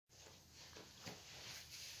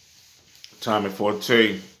Tommy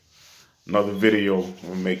Forte, another video. I'm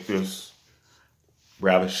gonna make this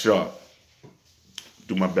rather short.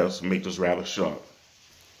 Do my best to make this rather short.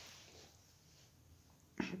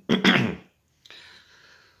 Been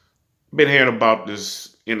hearing about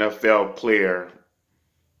this NFL player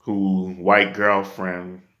who white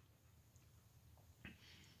girlfriend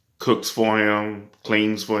cooks for him,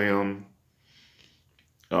 cleans for him,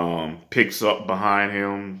 picks up behind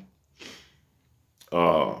him,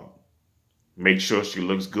 makes sure she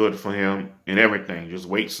looks good for him and everything. Just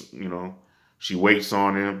waits, she waits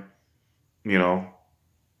on him,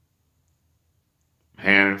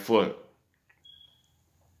 hand and foot.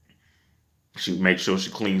 She makes sure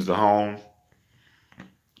she cleans the home.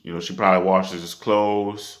 She probably washes his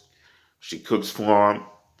clothes. She cooks for him.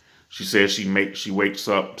 She says she wakes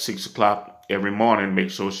up 6 o'clock every morning and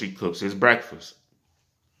makes sure she cooks his breakfast.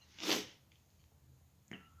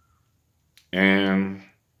 And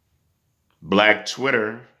Black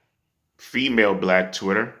Twitter, female Black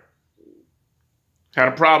Twitter, had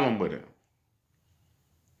a problem with it.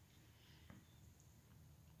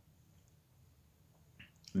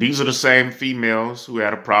 These are the same females who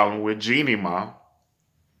had a problem with Jeannie Ma,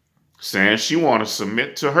 saying she want to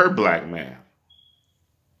submit to her black man.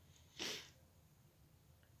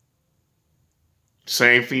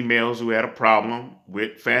 Same females who had a problem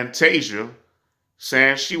with Fantasia,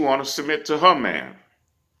 saying she want to submit to her man.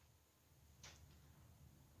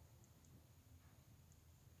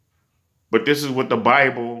 But this is what the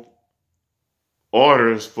Bible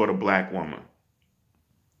orders for the black woman.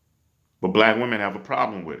 But black women have a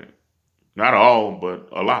problem with it. Not all, but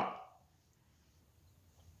a lot.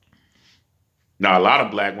 Now, a lot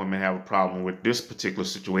of black women have a problem with this particular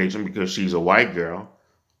situation because she's a white girl.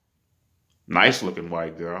 Nice looking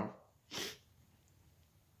white girl.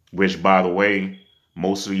 Which, by the way,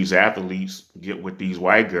 most of these athletes get with these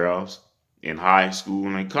white girls in high school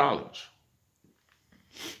and in college.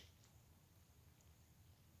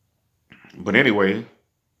 But anyway,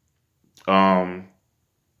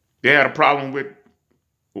 they had a problem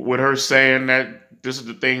with her saying that this is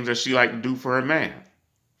the things that she like to do for her man.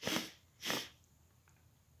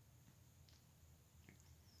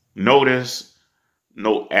 Notice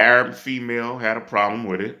no Arab female had a problem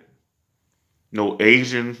with it. No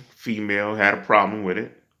Asian female had a problem with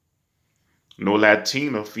it. No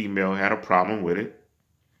Latina female had a problem with it.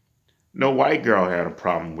 No white girl had a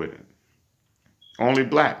problem with it. Only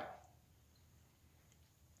black.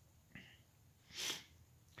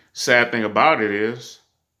 Sad thing about it is,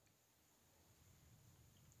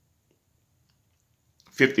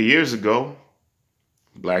 50 years ago,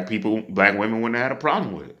 black women wouldn't have had a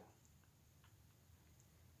problem with it.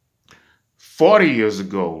 40 years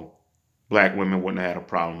ago, black women wouldn't have had a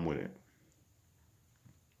problem with it.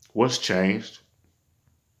 What's changed?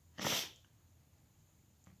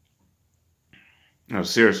 No,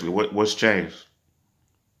 seriously, what's changed?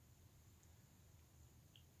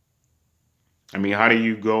 I mean, how do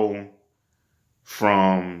you go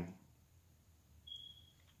from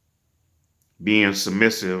being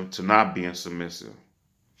submissive to not being submissive?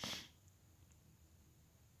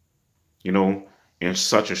 In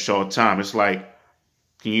such a short time. It's like,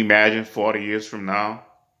 can you imagine 40 years from now,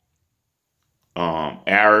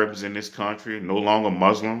 Arabs in this country, no longer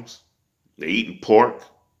Muslims, they're eating pork.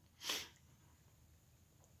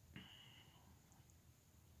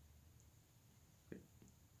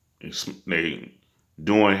 They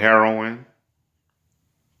doing heroin.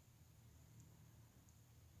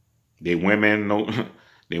 They women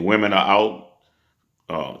are out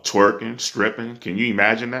twerking, stripping. Can you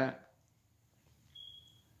imagine that?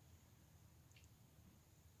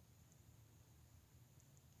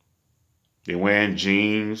 They wearing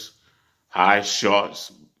jeans, high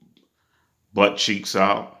shorts, butt cheeks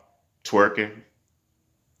out, twerking.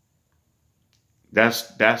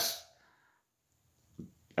 That's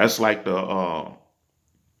like the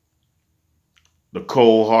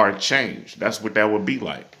cold hard change. That's what that would be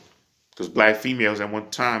like. Because black females at one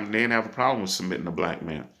time, they didn't have a problem with submitting to black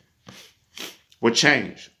men. What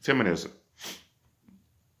changed? Feminism.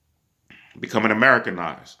 Becoming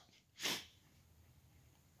Americanized.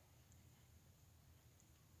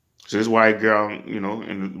 So this white girl,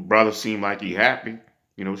 and the brother seemed like he happy.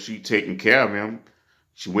 She taking care of him.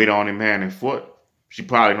 She wait on him hand and foot. She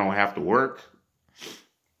probably don't have to work.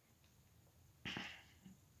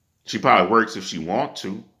 She probably works if she want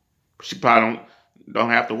to. But she probably don't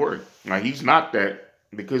have to work. Now, he's not that,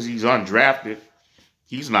 because he's undrafted,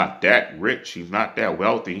 he's not that rich. He's not that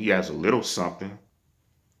wealthy. He has a little something.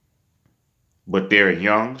 But they're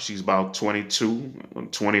young. She's about 22,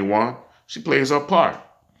 21. She plays her part.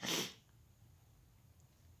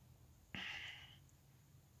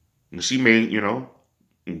 And she may,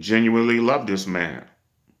 genuinely love this man.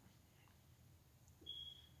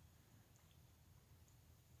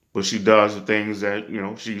 But she does the things that,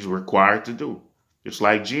 she's required to do. Just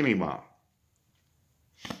like Jeannie Mom.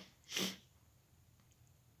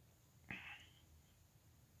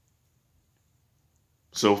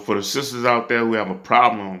 So for the sisters out there who have a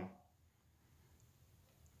problem,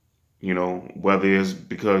 whether it's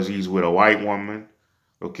because he's with a white woman,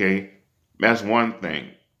 okay, that's one thing.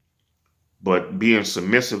 But being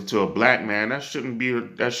submissive to a black man, that shouldn't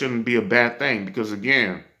be a bad thing. Because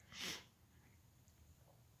again,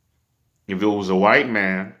 if it was a white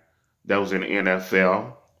man that was in the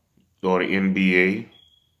NFL or the NBA,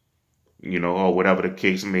 or whatever the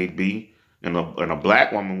case may be, and a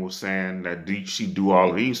black woman was saying that she do all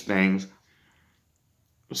of these things,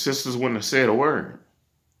 the sisters wouldn't have said a word.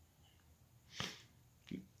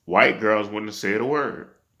 White girls wouldn't have said a word.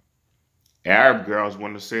 Arab girls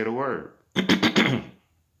wouldn't have said a word.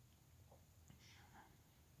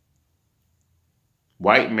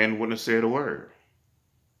 White men wouldn't have said a word.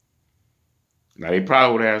 Now, they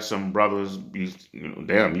probably would have some brothers,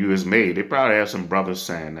 damn, you is made. They probably have some brothers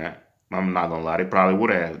saying that. I'm not going to lie. They probably would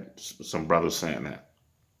have had some brothers saying that.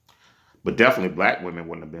 But definitely black women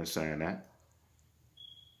wouldn't have been saying that.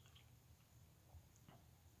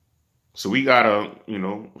 So we got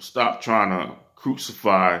to, stop trying to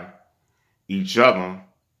crucify each other,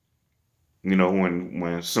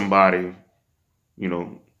 when somebody,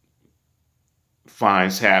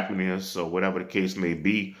 finds happiness or whatever the case may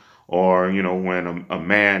be, or, when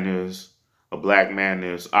a black man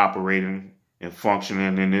is operating and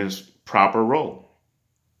functioning in his proper role.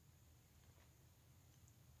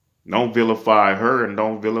 Don't vilify her and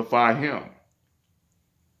don't vilify him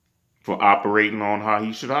for operating on how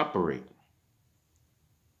he should operate.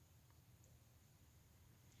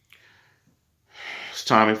 It's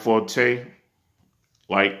Tommy Forte.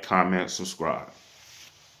 Like, comment, subscribe.